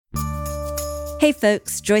Hey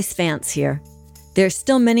folks, Joyce Vance here. There are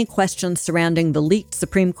still many questions surrounding the leaked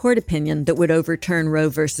Supreme Court opinion that would overturn Roe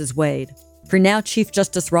v. Wade. For now, Chief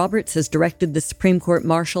Justice Roberts has directed the Supreme Court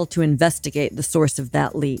Marshal to investigate the source of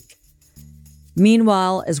that leak.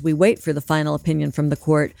 Meanwhile, as we wait for the final opinion from the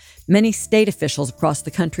court, many state officials across the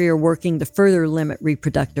country are working to further limit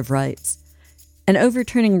reproductive rights. And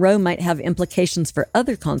overturning Roe might have implications for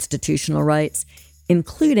other constitutional rights,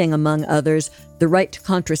 including, among others, the right to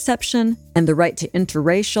contraception and the right to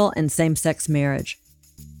interracial and same-sex marriage.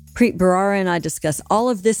 Preet Bharara and I discuss all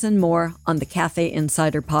of this and more on the Cafe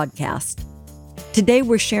Insider podcast. Today,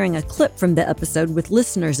 we're sharing a clip from the episode with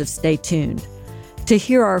listeners of Stay Tuned. To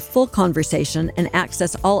hear our full conversation and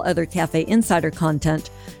access all other Cafe Insider content,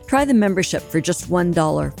 try the membership for just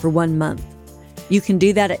 $1 for 1 month. You can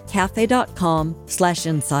do that at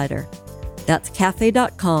cafe.com/insider. That's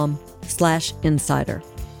cafe.com/insider.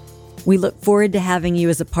 We look forward to having you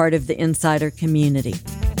as a part of the Insider community.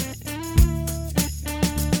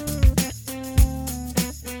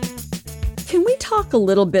 Can we talk a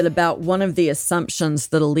little bit about one of the assumptions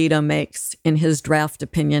that Alito makes in his draft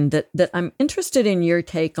opinion that I'm interested in your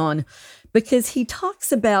take on? Because he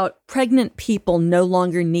talks about pregnant people no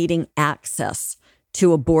longer needing access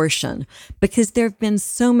to abortion because there have been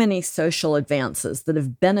so many social advances that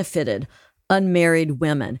have benefited unmarried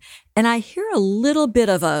women. And I hear a little bit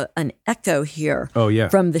of an echo here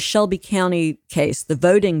from the Shelby County case, the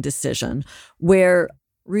voting decision, where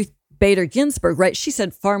Ruth Bader Ginsburg, right, she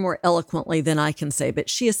said far more eloquently than I can say, but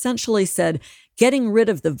she essentially said, getting rid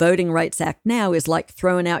of the Voting Rights Act now is like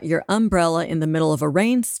throwing out your umbrella in the middle of a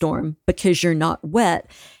rainstorm because you're not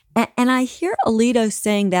wet. And I hear Alito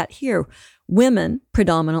saying that here. Women,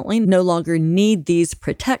 predominantly, no longer need these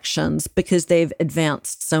protections because they've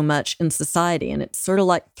advanced so much in society. And it's sort of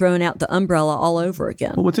like throwing out the umbrella all over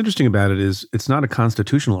again. Well, what's interesting about it is it's not a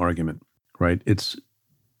constitutional argument, right? It's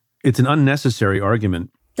an unnecessary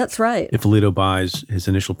argument. That's right. If Alito buys his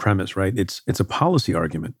initial premise, right? It's a policy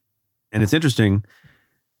argument. And it's interesting,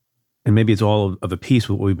 and maybe it's all of a piece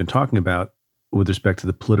with what we've been talking about with respect to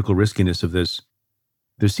the political riskiness of this.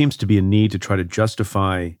 There seems to be a need to try to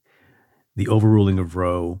justify the overruling of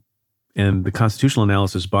Roe and the constitutional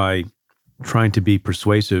analysis by trying to be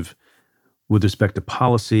persuasive with respect to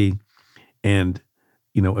policy and,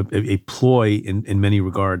 a ploy in many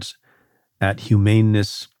regards at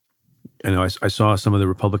humaneness. I saw some of the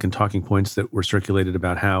Republican talking points that were circulated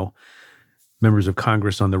about how members of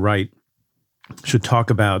Congress on the right should talk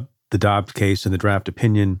about the Dobbs case and the draft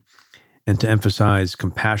opinion and to emphasize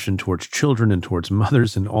compassion towards children and towards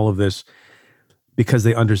mothers and all of this, because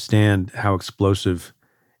they understand how explosive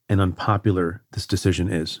and unpopular this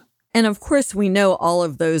decision is. And of course, we know all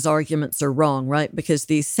of those arguments are wrong, right? Because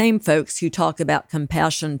these same folks who talk about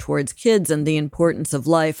compassion towards kids and the importance of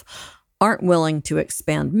life aren't willing to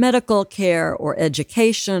expand medical care or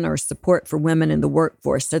education or support for women in the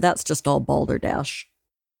workforce. So that's just all balderdash.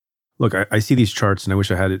 Look, I see these charts, and I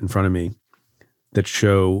wish I had it in front of me, that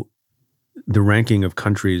show the ranking of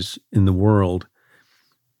countries in the world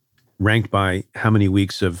ranked by how many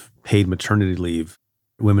weeks of paid maternity leave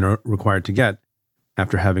women are required to get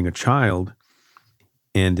after having a child.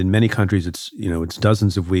 And in many countries, it's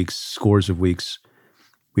dozens of weeks, scores of weeks.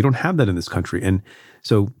 We don't have that in this country. And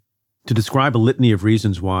so to describe a litany of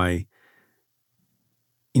reasons why,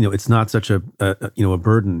 it's not such a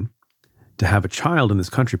burden to have a child in this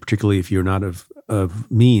country, particularly if you're not of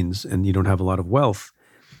means and you don't have a lot of wealth,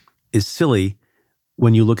 is silly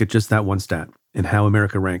when you look at just that one stat and how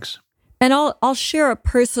America ranks. And I'll share a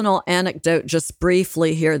personal anecdote just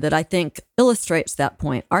briefly here that I think illustrates that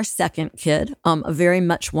point. Our second kid, a very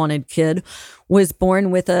much wanted kid, was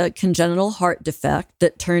born with a congenital heart defect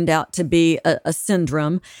that turned out to be a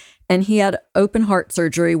syndrome. And he had open heart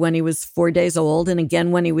surgery when he was 4 days old and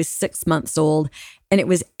again when he was 6 months old. And it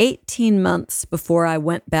was 18 months before I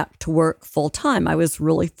went back to work full time. I was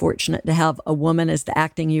really fortunate to have a woman as the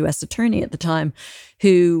acting U.S. attorney at the time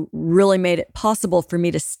who really made it possible for me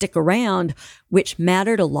to stick around, which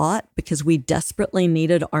mattered a lot because we desperately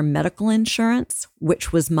needed our medical insurance,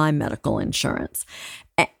 which was my medical insurance.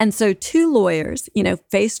 And so 2 lawyers,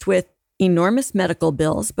 faced with enormous medical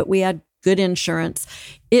bills, but we had good insurance.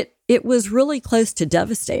 It was really close to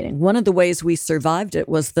devastating. One of the ways we survived it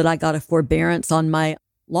was that I got a forbearance on my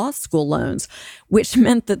law school loans, which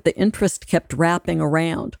meant that the interest kept wrapping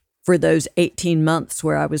around for those 18 months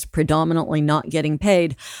where I was predominantly not getting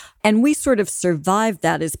paid. And we sort of survived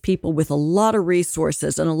that as people with a lot of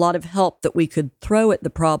resources and a lot of help that we could throw at the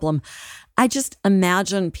problem. I just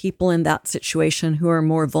imagine people in that situation who are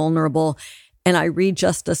more vulnerable And I read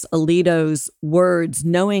Justice Alito's words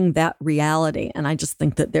knowing that reality. And I just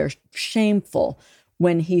think that they're shameful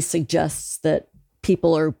when he suggests that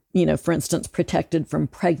people are, for instance, protected from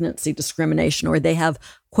pregnancy discrimination, or they have,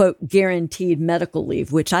 quote, guaranteed medical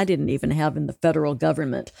leave, which I didn't even have in the federal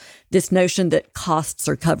government. This notion that costs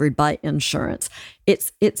are covered by insurance.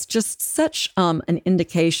 It's just such an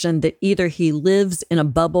indication that either he lives in a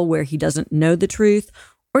bubble where he doesn't know the truth,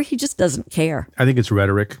 or he just doesn't care. I think it's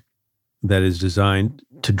rhetoric that is designed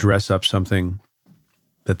to dress up something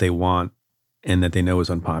that they want and that they know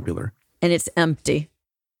is unpopular. And it's empty.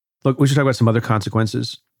 Look, we should talk about some other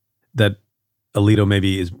consequences that Alito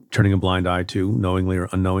maybe is turning a blind eye to, knowingly or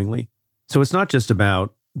unknowingly. So it's not just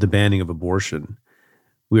about the banning of abortion.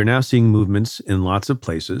 We are now seeing movements in lots of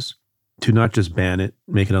places to not just ban it,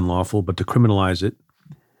 make it unlawful, but to criminalize it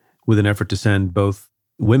with an effort to send both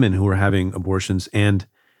women who are having abortions and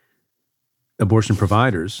abortion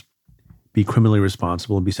providers be criminally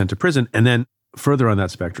responsible and be sent to prison. And then further on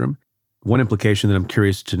that spectrum, one implication that I'm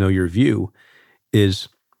curious to know your view is,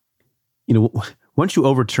 once you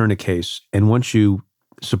overturn a case and once you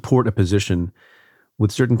support a position with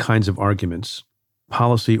certain kinds of arguments,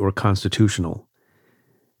 policy or constitutional,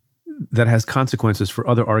 that has consequences for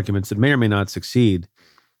other arguments that may or may not succeed,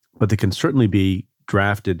 but that can certainly be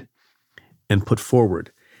drafted and put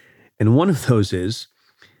forward. And one of those is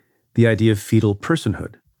the idea of fetal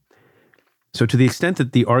personhood. So to the extent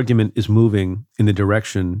that the argument is moving in the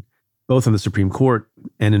direction, both in the Supreme Court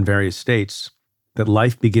and in various states, that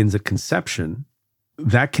life begins at conception,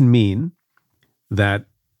 that can mean that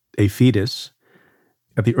a fetus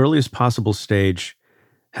at the earliest possible stage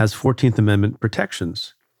has 14th Amendment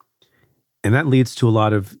protections. And that leads to a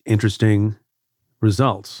lot of interesting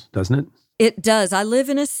results, doesn't it? It does. I live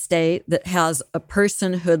in a state that has a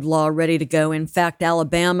personhood law ready to go. In fact,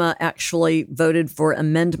 Alabama actually voted for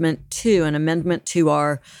Amendment 2, an amendment to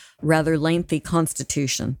our rather lengthy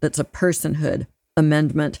Constitution that's a personhood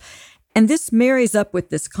amendment. And this marries up with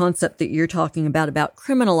this concept that you're talking about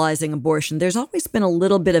criminalizing abortion. There's always been a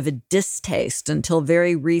little bit of a distaste until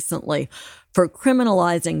very recently for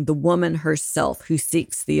criminalizing the woman herself who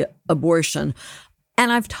seeks the abortion.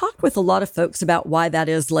 And I've talked with a lot of folks about why that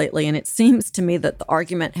is lately, and it seems to me that the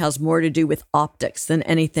argument has more to do with optics than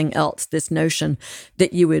anything else. This notion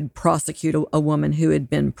that you would prosecute a woman who had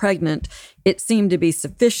been pregnant, it seemed to be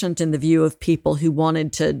sufficient in the view of people who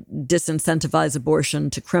wanted to disincentivize abortion,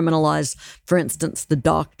 to criminalize, for instance, the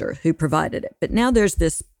doctor who provided it. But now there's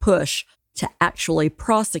this push to actually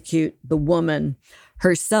prosecute the woman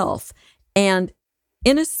herself. And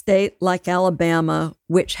in a state like Alabama,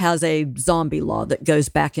 which has a zombie law that goes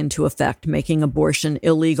back into effect, making abortion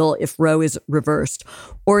illegal if Roe is reversed,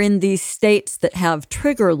 or in these states that have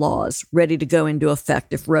trigger laws ready to go into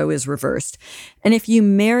effect if Roe is reversed, and if you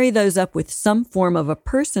marry those up with some form of a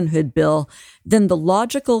personhood bill, then the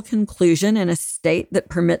logical conclusion in a state that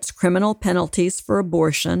permits criminal penalties for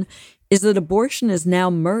abortion is that abortion is now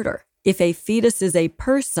murder. If a fetus is a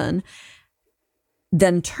person,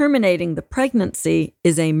 then terminating the pregnancy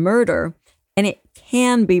is a murder, and it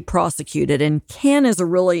can be prosecuted. And can is a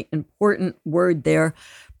really important word there.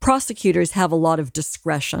 Prosecutors have a lot of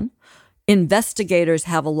discretion. Investigators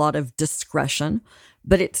have a lot of discretion,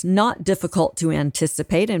 but it's not difficult to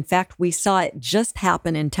anticipate. In fact, we saw it just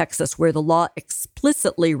happen in Texas, where the law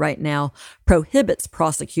explicitly right now prohibits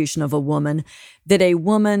prosecution of a woman, that a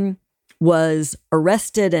woman was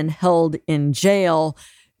arrested and held in jail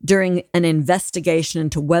during an investigation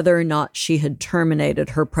into whether or not she had terminated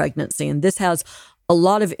her pregnancy. And this has a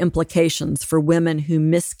lot of implications for women who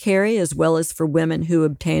miscarry as well as for women who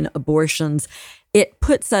obtain abortions. It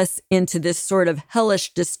puts us into this sort of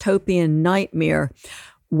hellish dystopian nightmare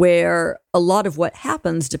where a lot of what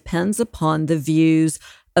happens depends upon the views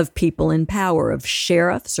of people in power, of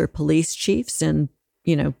sheriffs or police chiefs in,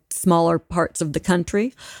 smaller parts of the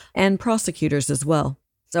country, and prosecutors as well.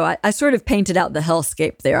 So I sort of painted out the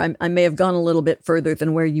hellscape there. I may have gone a little bit further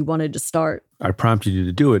than where you wanted to start. I prompted you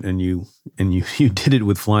to do it, and you did it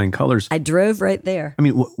with flying colors. I drove right there. I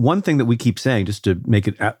mean, one thing that we keep saying, just to make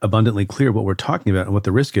it abundantly clear what we're talking about and what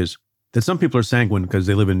the risk is, that some people are sanguine because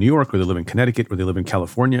they live in New York or they live in Connecticut or they live in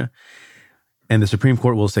California. And the Supreme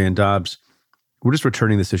Court will say in Dobbs, we're just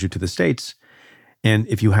returning this issue to the states. And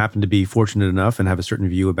if you happen to be fortunate enough and have a certain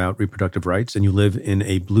view about reproductive rights and you live in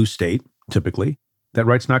a blue state, typically, that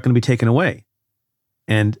right's not going to be taken away.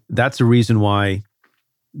 And that's a reason why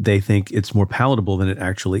they think it's more palatable than it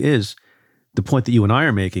actually is. The point that you and I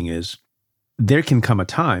are making is there can come a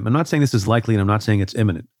time, I'm not saying this is likely and I'm not saying it's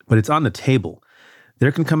imminent, but it's on the table.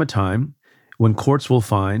 There can come a time when courts will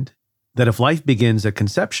find that if life begins at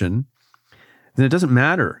conception, then it doesn't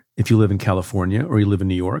matter if you live in California or you live in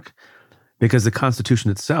New York, because the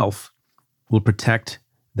Constitution itself will protect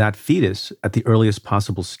that fetus at the earliest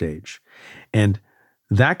possible stage. And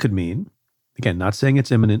that could mean, again, not saying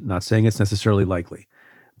it's imminent, not saying it's necessarily likely,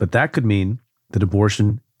 but that could mean that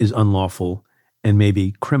abortion is unlawful and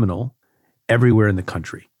maybe criminal everywhere in the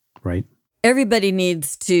country, right? Everybody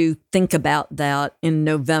needs to think about that in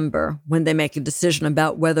November when they make a decision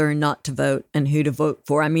about whether or not to vote and who to vote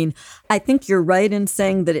for. I mean, I think you're right in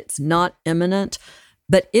saying that it's not imminent,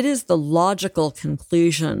 but it is the logical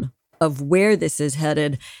conclusion of where this is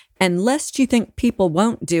headed. And lest you think people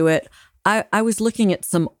won't do it, I was looking at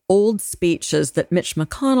some old speeches that Mitch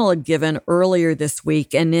McConnell had given earlier this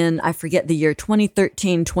week. And in, I forget the year,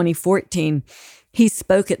 2013, 2014, he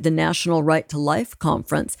spoke at the National Right to Life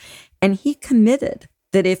Conference. And he committed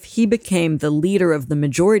that if he became the leader of the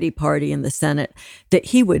majority party in the Senate, that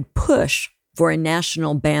he would push for a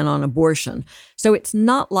national ban on abortion. So it's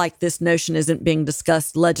not like this notion isn't being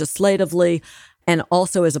discussed legislatively and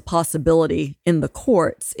also as a possibility in the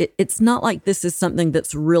courts. It's not like this is something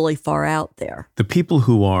that's really far out there. The people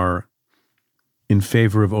who are in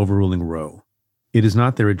favor of overruling Roe, it is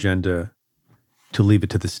not their agenda to leave it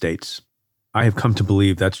to the states. I have come to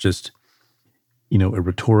believe that's just, a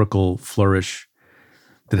rhetorical flourish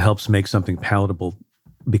that helps make something palatable,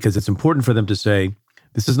 because it's important for them to say,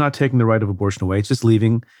 this is not taking the right of abortion away. It's just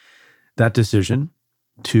leaving that decision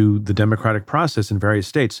to the democratic process in various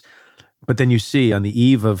states. But then you see on the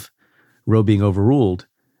eve of Roe being overruled,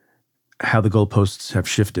 how the goalposts have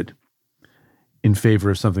shifted in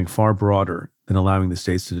favor of something far broader than allowing the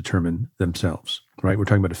states to determine themselves, right? We're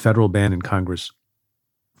talking about a federal ban in Congress,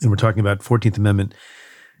 and we're talking about 14th Amendment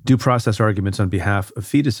due process arguments on behalf of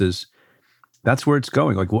fetuses. That's where it's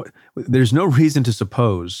going. There's no reason to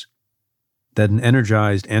suppose that an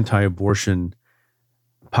energized anti-abortion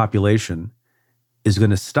population is going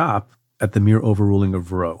to stop at the mere overruling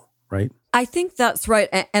of Roe, right? I think that's right.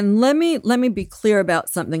 And let me be clear about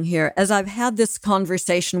something here. As I've had this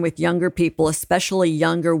conversation with younger people, especially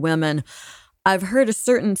younger women, I've heard a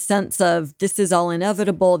certain sense of this is all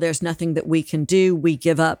inevitable. There's nothing that we can do. We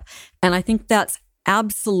give up. And I think that's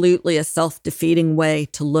absolutely a self-defeating way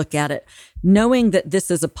to look at it. Knowing that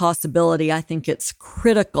this is a possibility, I think it's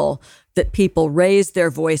critical that people raise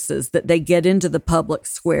their voices, that they get into the public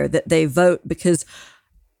square, that they vote, because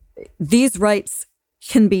these rights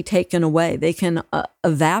can be taken away. They can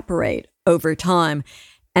evaporate over time.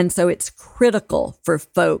 And so it's critical for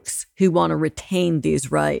folks who want to retain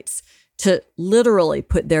these rights to literally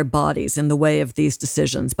put their bodies in the way of these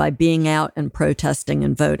decisions by being out and protesting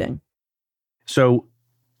and voting. So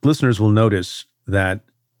listeners will notice that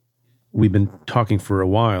we've been talking for a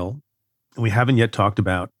while, and we haven't yet talked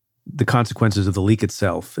about the consequences of the leak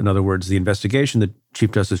itself. In other words, the investigation that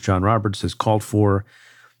Chief Justice John Roberts has called for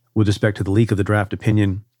with respect to the leak of the draft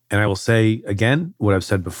opinion. And I will say again what I've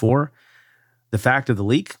said before. The fact of the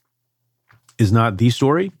leak is not the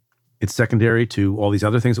story. It's secondary to all these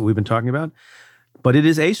other things that we've been talking about. But it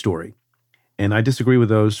is a story. And I disagree with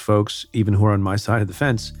those folks, even who are on my side of the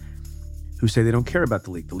fence, who say they don't care about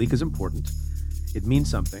the leak. The leak is important. It means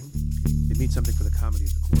something. It means something for the comedy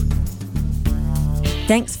of the court.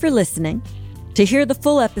 Thanks for listening. To hear the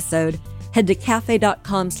full episode, head to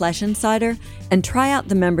cafe.com/insider and try out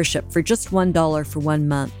the membership for just $1 for 1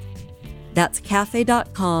 month. That's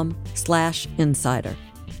cafe.com/insider.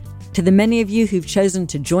 To the many of you who've chosen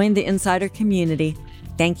to join the Insider community,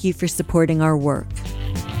 thank you for supporting our work.